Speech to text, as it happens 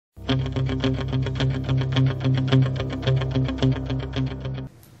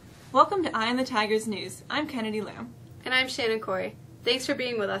Welcome to Eye on the Tigers News. I'm Kennedy Lamb. And I'm Shannon Corey. Thanks for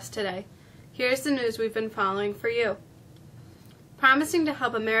being with us today. Here's the news we've been following for you. Promising to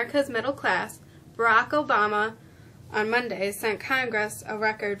help America's middle class, Barack Obama on Monday sent Congress a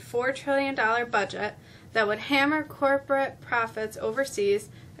record $4 trillion budget that would hammer corporate profits overseas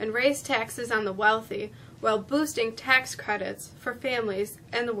and raise taxes on the wealthy while boosting tax credits for families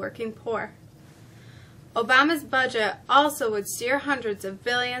and the working poor. Obama's budget also would steer hundreds of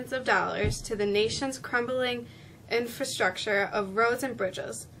billions of dollars to the nation's crumbling infrastructure of roads and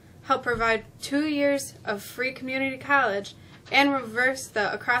bridges, help provide 2 years of free community college, and reverse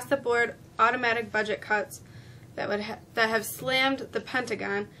the across-the-board automatic budget cuts that have slammed the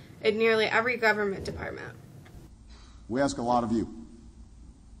Pentagon in nearly every government department. We ask a lot of you.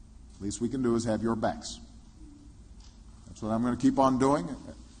 Least we can do is have your backs. That's what I'm going to keep on doing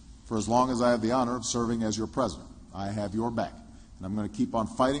for as long as I have the honor of serving as your president. I have your back, and I'm going to keep on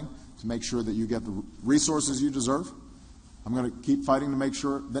fighting to make sure that you get the resources you deserve. I'm going to keep fighting to make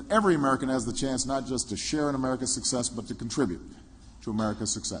sure that every American has the chance not just to share in America's success, but to contribute to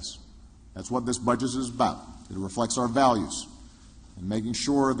America's success. That's what this budget is about. It reflects our values and making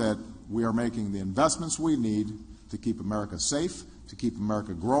sure that we are making the investments we need to keep America safe, to keep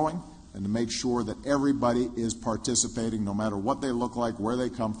America growing, and to make sure that everybody is participating, no matter what they look like, where they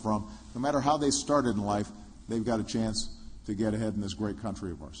come from, no matter how they started in life, they've got a chance to get ahead in this great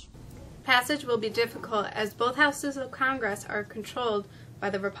country of ours. Passage will be difficult as both houses of Congress are controlled by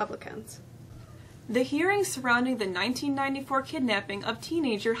the Republicans. The hearing surrounding the 1994 kidnapping of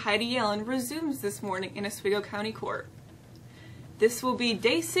teenager Heidi Allen resumes this morning in Oswego County Court. This will be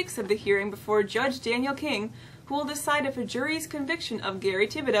day 6 of the hearing before Judge Daniel King, who will decide if a jury's conviction of Gary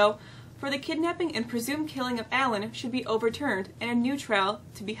Thibodeau for the kidnapping and presumed killing of Allen should be overturned and a new trial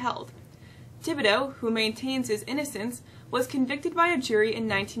to be held. Thibodeau, who maintains his innocence, was convicted by a jury in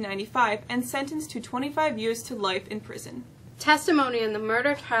 1995 and sentenced to 25 years to life in prison. Testimony in the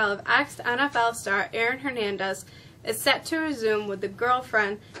murder trial of ex-NFL star Aaron Hernandez is set to resume with the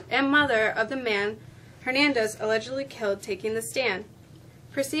girlfriend and mother of the man Hernandez allegedly killed taking the stand.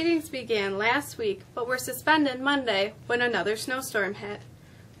 Proceedings began last week but were suspended Monday when another snowstorm hit.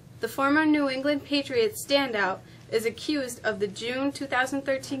 The former New England Patriots standout is accused of the June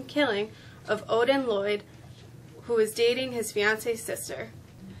 2013 killing of Odin Lloyd, who was dating his fiance's sister.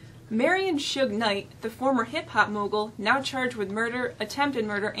 Marion Suge Knight, the former hip-hop mogul, now charged with murder, attempted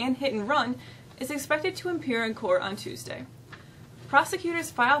murder, and hit-and-run, is expected to appear in court on Tuesday.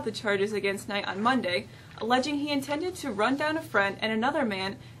 Prosecutors filed the charges against Knight on Monday, alleging he intended to run down a friend and another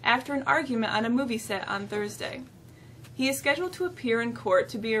man after an argument on a movie set on Thursday. He is scheduled to appear in court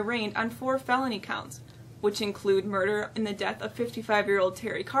to be arraigned on 4 felony counts, which include murder in the death of 55-year-old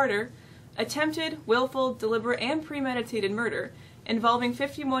Terry Carter, attempted, willful, deliberate, and premeditated murder involving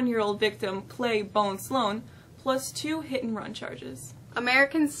 51-year-old victim Clay Bone Sloan, plus 2 hit-and-run charges.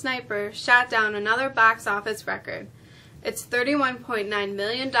 American Sniper shot down another box office record. Its $31.9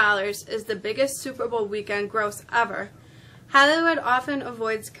 million is the biggest Super Bowl weekend gross ever. Hollywood often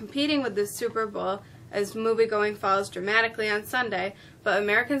avoids competing with the Super Bowl as moviegoing falls dramatically on Sunday, but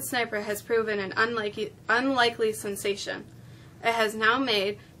American Sniper has proven an unlikely sensation. It has now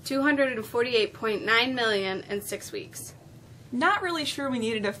made $248.9 million in 6 weeks. Not really sure we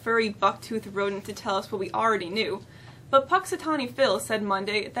needed a furry buck-toothed rodent to tell us what we already knew, but Punxsutawney Phil said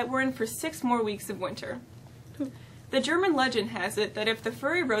Monday that we're in for 6 more weeks of winter. The German legend has it that if the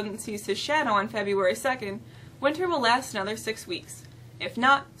furry rodent sees his shadow on February 2nd, winter will last another 6 weeks. If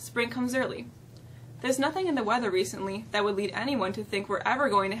not, spring comes early. There's nothing in the weather recently that would lead anyone to think we're ever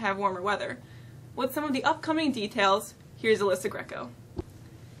going to have warmer weather. With some of the upcoming details, here's Alyssa Greco.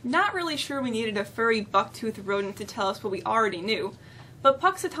 Not really sure we needed a furry buck-toothed rodent to tell us what we already knew, but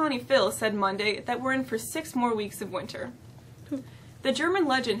Punxsutawney Phil said Monday that we're in for 6 more weeks of winter. The German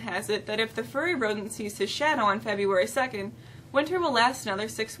legend has it that if the furry rodent sees his shadow on February 2nd, winter will last another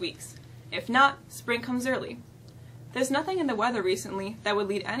 6 weeks. If not, spring comes early. There's nothing in the weather recently that would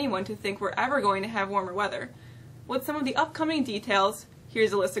lead anyone to think we're ever going to have warmer weather. With some of the upcoming details,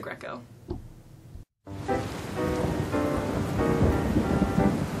 here's Alyssa Greco.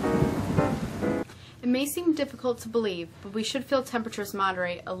 It may seem difficult to believe, but we should feel temperatures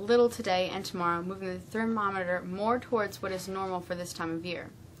moderate a little today and tomorrow, moving the thermometer more towards what is normal for this time of year.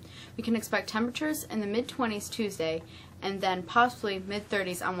 We can expect temperatures in the mid-20s Tuesday and then possibly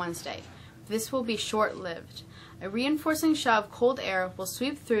mid-30s on Wednesday. This will be short-lived. A reinforcing shower of cold air will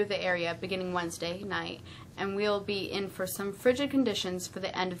sweep through the area beginning Wednesday night, and we'll be in for some frigid conditions for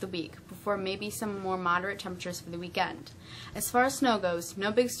the end of the week, before maybe some more moderate temperatures for the weekend. As far as snow goes,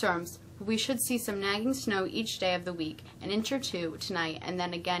 no big storms, We should see some nagging snow each day of the week, an inch or two tonight, and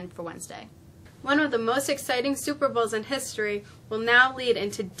then again for Wednesday. One of the most exciting Super Bowls in history will now lead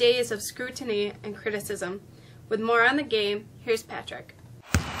into days of scrutiny and criticism. With more on the game, here's Patrick.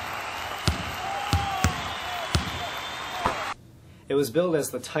 It was billed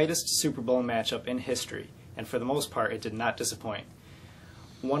as the tightest Super Bowl matchup in history, and for the most part it did not disappoint.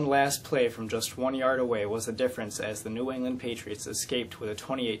 One last play from just 1 yard away was the difference as the New England Patriots escaped with a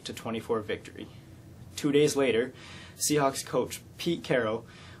 28-24 victory. 2 days later, Seahawks coach Pete Carroll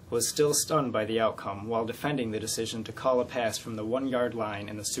was still stunned by the outcome while defending the decision to call a pass from the 1 yard line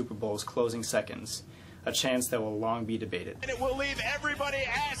in the Super Bowl's closing seconds, a chance that will long be debated. And it will leave everybody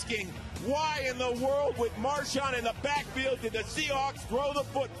asking, why in the world with Marshawn in the backfield did the Seahawks throw the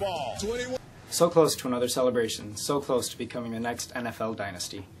football? 21. So close to another celebration, so close to becoming the next NFL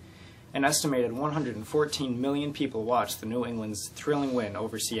dynasty. An estimated 114 million people watched the New England's thrilling win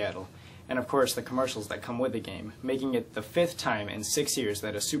over Seattle, and of course the commercials that come with the game, making it the 5th time in 6 years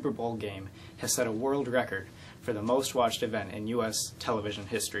that a Super Bowl game has set a world record for the most watched event in U.S. television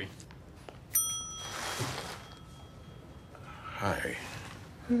history. Hi.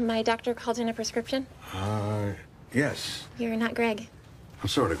 My doctor called in a prescription? Yes. You're not Greg. I'm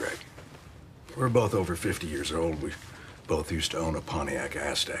sort of Greg. We're both over 50 years old. We both used to own a Pontiac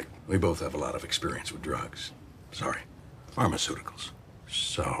Aztek. We both have a lot of experience with drugs. Sorry, pharmaceuticals.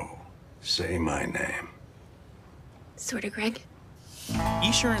 So, say my name. Sort of Greg.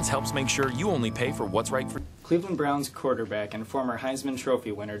 Esurance helps make sure you only pay for what's right for... Cleveland Browns quarterback and former Heisman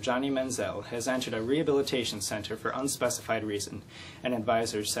Trophy winner Johnny Manziel has entered a rehabilitation center for unspecified reason, an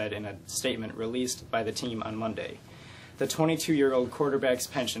advisor said in a statement released by the team on Monday. The 22-year-old quarterback's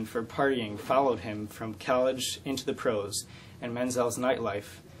penchant for partying followed him from college into the pros, and Manziel's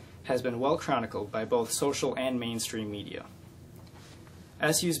nightlife has been well chronicled by both social and mainstream media.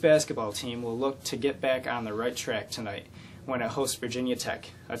 SU's basketball team will look to get back on the right track tonight when it hosts Virginia Tech,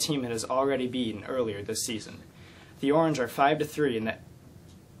 a team it has already beaten earlier this season. The Orange are 5-3 in the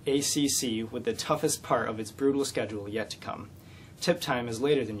ACC with the toughest part of its brutal schedule yet to come. Tip time is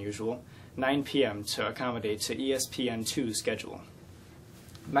later than usual, 9 p.m. to accommodate to ESPN2's schedule.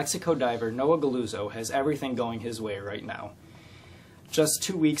 Mexico diver Noah Galluzzo has everything going his way right now. Just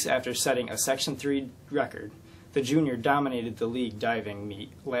 2 weeks after setting a Section 3 record, the junior dominated the league diving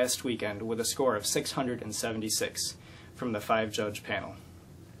meet last weekend with a score of 676 from the 5-judge panel.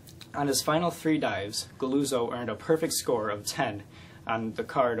 On his final 3 dives, Galluzzo earned a perfect score of 10 on the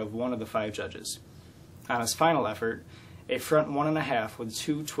card of one of the 5 judges. On his final effort, a front 1.5 with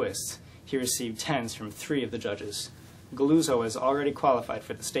 2 twists, he received 10s from 3 of the judges. Galluzzo has already qualified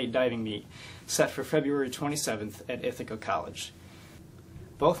for the state diving meet set for February 27th at Ithaca College.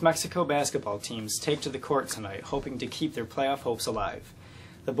 Both Mexico basketball teams take to the court tonight, hoping to keep their playoff hopes alive.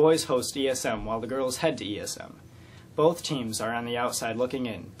 The boys host ESM while the girls head to ESM. Both teams are on the outside looking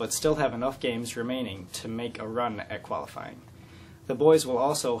in, but still have enough games remaining to make a run at qualifying. The boys will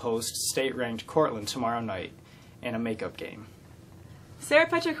also host state-ranked Cortland tomorrow night in a makeup game. Sarah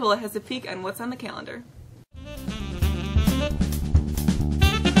Petricola has a peek on what's on the calendar.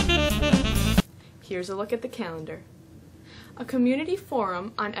 Here's a look at the calendar. A community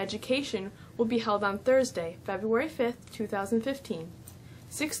forum on education will be held on Thursday, February 5th, 2015,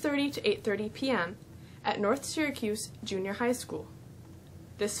 6:30 to 8:30 p.m. at North Syracuse Junior High School.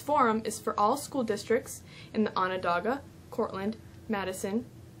 This forum is for all school districts in the Onondaga, Cortland, Madison,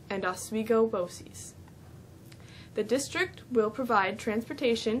 and Oswego-Boces. The district will provide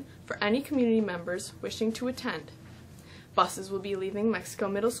transportation for any community members wishing to attend. Buses will be leaving Mexico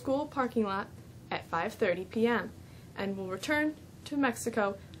Middle School parking lot at 5:30 p.m. and will return to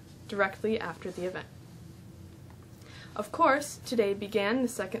Mexico directly after the event. Of course, today began the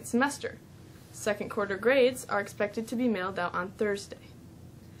second semester. Second quarter grades are expected to be mailed out on Thursday.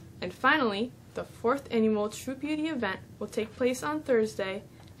 And finally, the 4th annual True Beauty event will take place on Thursday,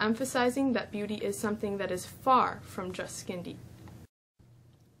 emphasizing that beauty is something that is far from just skin deep.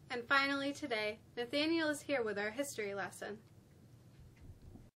 And finally today, Nathaniel is here with our history lesson.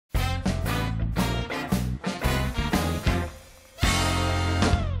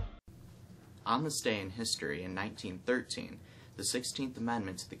 On this day in history, in 1913, the 16th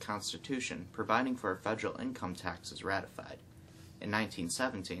Amendment to the Constitution providing for a federal income tax was ratified. In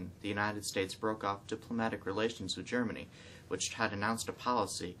 1917, the United States broke off diplomatic relations with Germany, which had announced a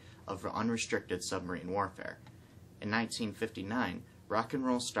policy of unrestricted submarine warfare. In 1959, rock and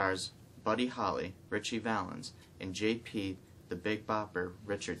roll stars Buddy Holly, Ritchie Valens, and J.P. the Big Bopper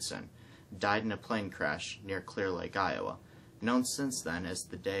Richardson died in a plane crash near Clear Lake, Iowa, known since then as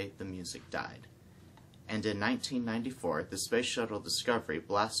the day the music died. And in 1994, the Space Shuttle Discovery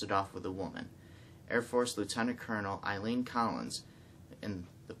blasted off with a woman, Air Force Lieutenant Colonel Eileen Collins, in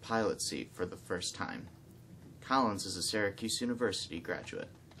the pilot seat for the first time. Collins is a Syracuse University graduate.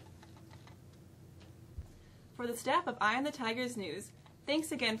 For the staff of Eye on the Tigers News,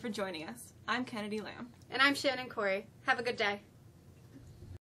 thanks again for joining us. I'm Kennedy Lamb. And I'm Shannon Corey. Have a good day.